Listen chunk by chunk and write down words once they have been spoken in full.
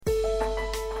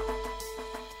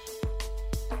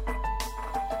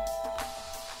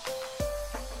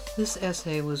This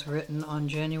essay was written on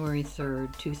January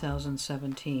 3rd,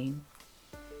 2017,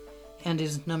 and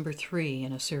is number 3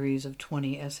 in a series of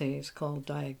 20 essays called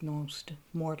Diagnosed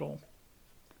Mortal.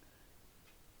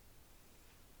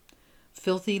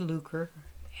 Filthy Lucre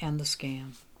and the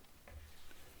Scam.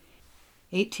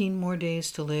 18 more days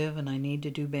to live and I need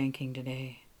to do banking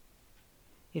today.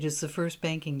 It is the first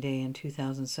banking day in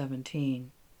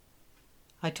 2017.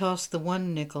 I tossed the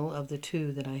 1 nickel of the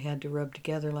 2 that I had to rub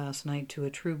together last night to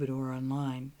a troubadour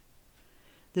online.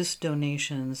 This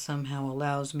donation somehow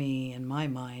allows me, in my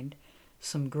mind,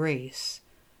 some grace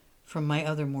from my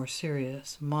other more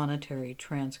serious monetary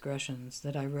transgressions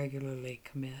that I regularly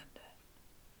commit.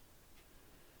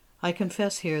 I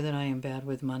confess here that I am bad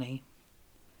with money.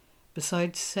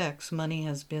 Besides sex, money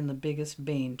has been the biggest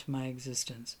bane to my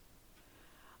existence.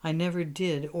 I never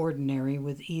did ordinary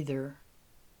with either.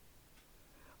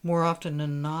 More often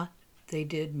than not, they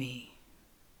did me.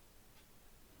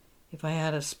 If I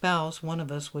had a spouse, one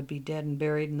of us would be dead and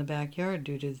buried in the backyard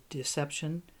due to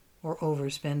deception or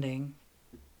overspending.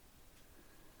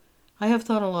 I have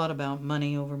thought a lot about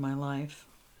money over my life.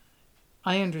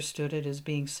 I understood it as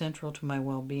being central to my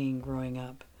well-being growing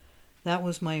up. That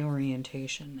was my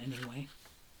orientation, anyway.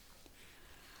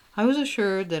 I was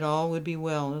assured that all would be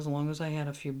well as long as I had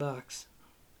a few bucks.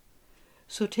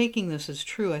 So taking this as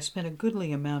true, I spent a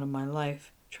goodly amount of my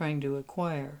life trying to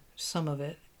acquire some of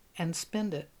it and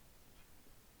spend it.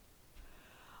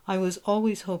 I was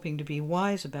always hoping to be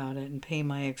wise about it and pay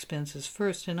my expenses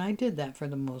first, and I did that for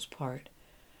the most part.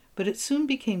 But it soon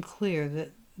became clear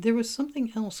that there was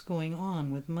something else going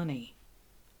on with money.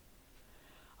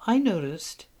 I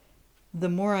noticed the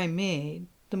more I made,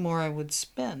 the more I would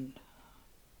spend.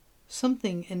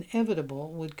 Something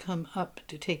inevitable would come up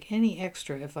to take any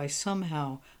extra if I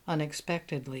somehow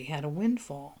unexpectedly had a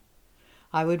windfall.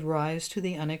 I would rise to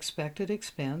the unexpected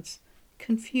expense,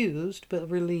 confused but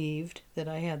relieved that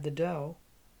I had the dough.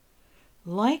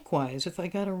 Likewise, if I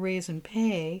got a raise in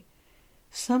pay,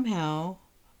 somehow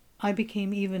I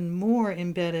became even more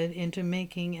embedded into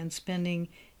making and spending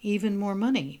even more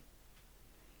money.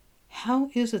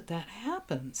 How is it that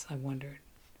happens, I wondered.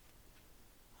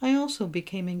 I also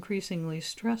became increasingly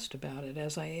stressed about it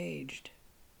as I aged.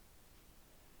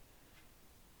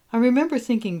 I remember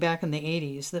thinking back in the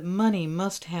 80s that money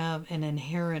must have an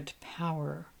inherent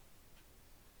power.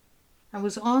 I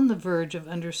was on the verge of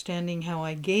understanding how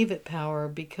I gave it power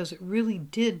because it really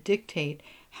did dictate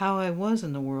how I was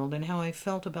in the world and how I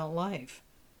felt about life.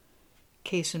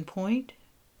 Case in point,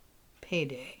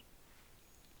 payday.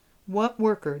 What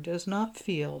worker does not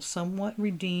feel somewhat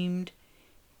redeemed,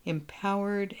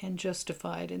 empowered, and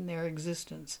justified in their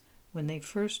existence when they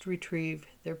first retrieve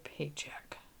their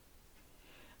paycheck?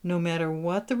 No matter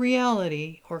what the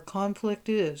reality or conflict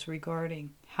is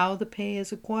regarding how the pay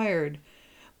is acquired,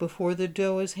 before the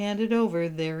dough is handed over,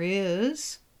 there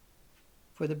is,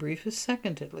 for the briefest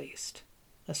second at least,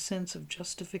 a sense of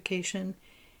justification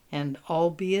and,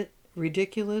 albeit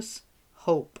ridiculous,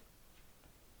 hope.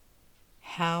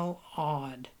 How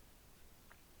odd.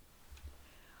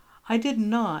 I did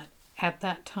not, at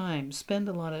that time, spend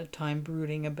a lot of time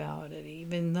brooding about it,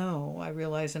 even though I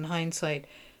realize in hindsight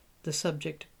the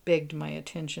subject begged my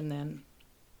attention then.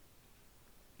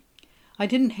 I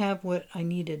didn't have what I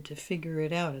needed to figure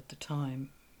it out at the time.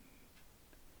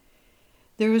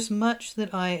 There is much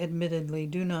that I admittedly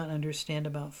do not understand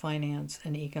about finance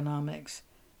and economics.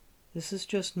 This is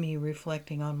just me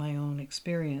reflecting on my own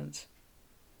experience.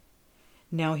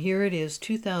 Now here it is,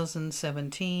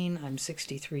 2017, I'm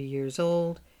 63 years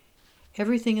old.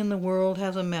 Everything in the world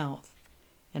has a mouth,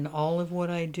 and all of what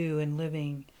I do in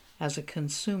living as a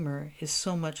consumer is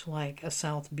so much like a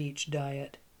South Beach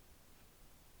diet.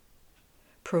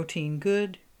 Protein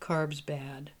good, carbs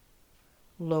bad.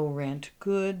 Low rent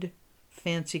good,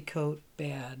 fancy coat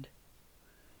bad.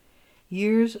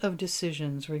 Years of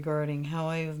decisions regarding how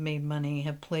I have made money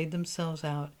have played themselves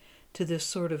out to this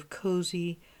sort of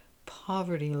cozy,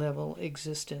 poverty-level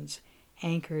existence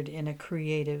anchored in a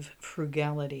creative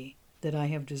frugality that I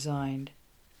have designed.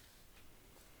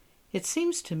 It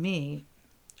seems to me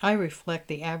I reflect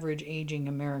the average aging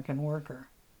American worker.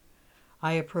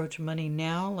 I approach money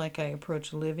now like I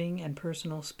approach living and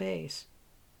personal space.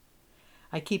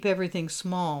 I keep everything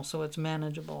small so it's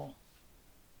manageable.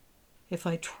 If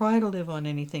I try to live on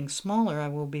anything smaller, I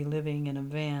will be living in a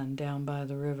van down by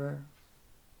the river.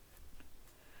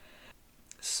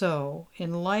 So,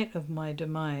 in light of my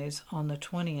demise on the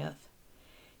 20th,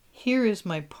 here is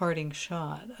my parting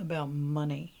shot about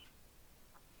money.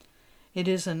 It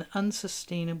is an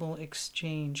unsustainable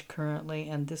exchange currently,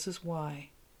 and this is why.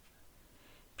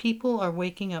 People are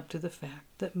waking up to the fact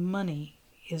that money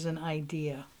is an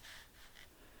idea.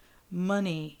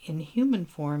 Money in human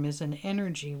form is an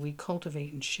energy we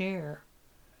cultivate and share.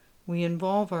 We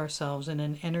involve ourselves in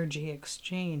an energy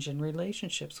exchange in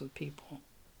relationships with people.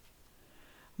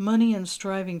 Money and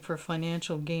striving for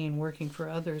financial gain working for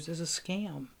others is a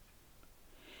scam.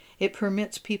 It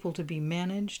permits people to be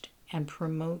managed and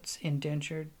promotes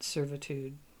indentured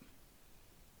servitude.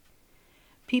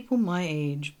 People my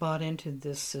age bought into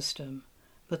this system,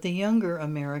 but the younger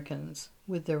Americans,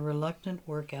 with their reluctant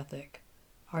work ethic,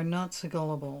 are not so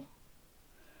gullible.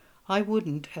 I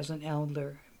wouldn't, as an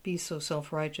elder, be so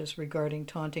self-righteous regarding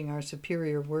taunting our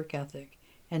superior work ethic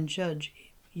and judge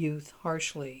youth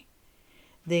harshly.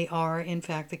 They are, in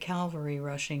fact, the cavalry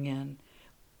rushing in.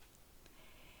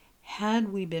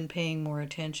 Had we been paying more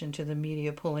attention to the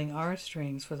media pulling our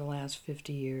strings for the last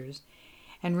 50 years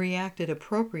and reacted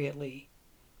appropriately,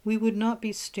 we would not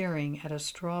be staring at a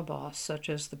straw boss such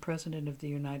as the President of the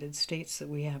United States that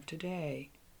we have today.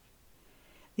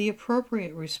 The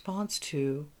appropriate response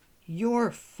to,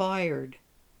 "You're fired,"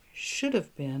 should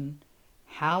have been,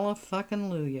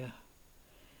 "Hallelujah."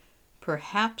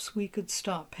 Perhaps we could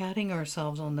stop patting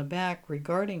ourselves on the back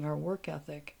regarding our work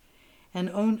ethic and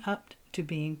own up to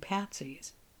being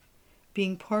patsies,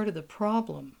 being part of the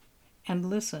problem, and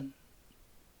listen.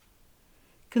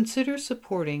 Consider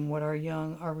supporting what our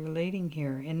young are relating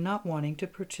here in not wanting to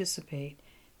participate,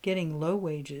 getting low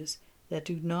wages that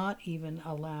do not even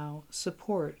allow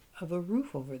support of a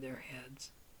roof over their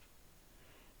heads.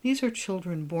 These are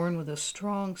children born with a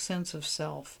strong sense of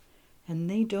self, and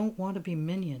they don't want to be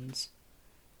minions.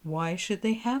 Why should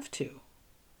they have to?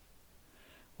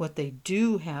 What they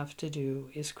do have to do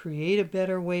is create a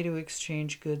better way to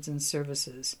exchange goods and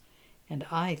services, and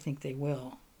I think they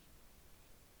will.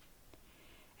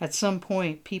 At some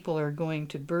point, people are going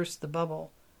to burst the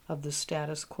bubble of the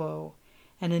status quo,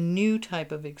 and a new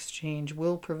type of exchange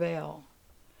will prevail.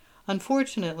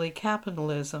 Unfortunately,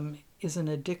 capitalism is an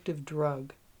addictive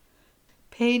drug.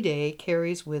 Payday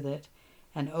carries with it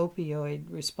an opioid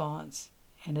response,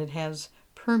 and it has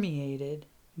permeated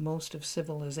most of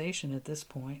civilization at this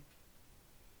point.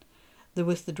 The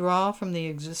withdrawal from the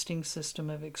existing system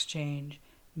of exchange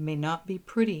may not be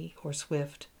pretty or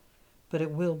swift, but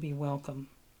it will be welcome.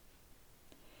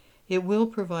 It will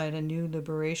provide a new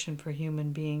liberation for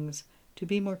human beings to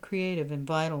be more creative and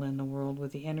vital in the world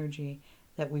with the energy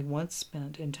that we once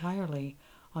spent entirely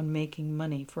on making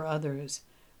money for others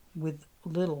with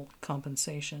little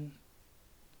compensation.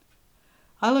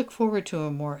 I look forward to a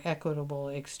more equitable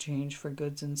exchange for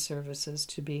goods and services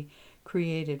to be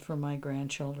created for my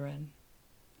grandchildren.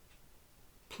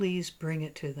 Please bring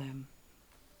it to them.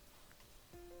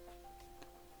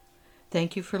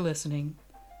 Thank you for listening.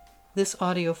 This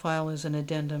audio file is an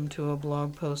addendum to a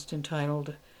blog post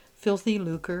entitled Filthy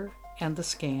Lucre and the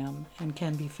Scam and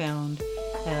can be found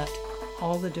at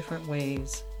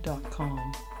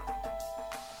allthedifferentways.com.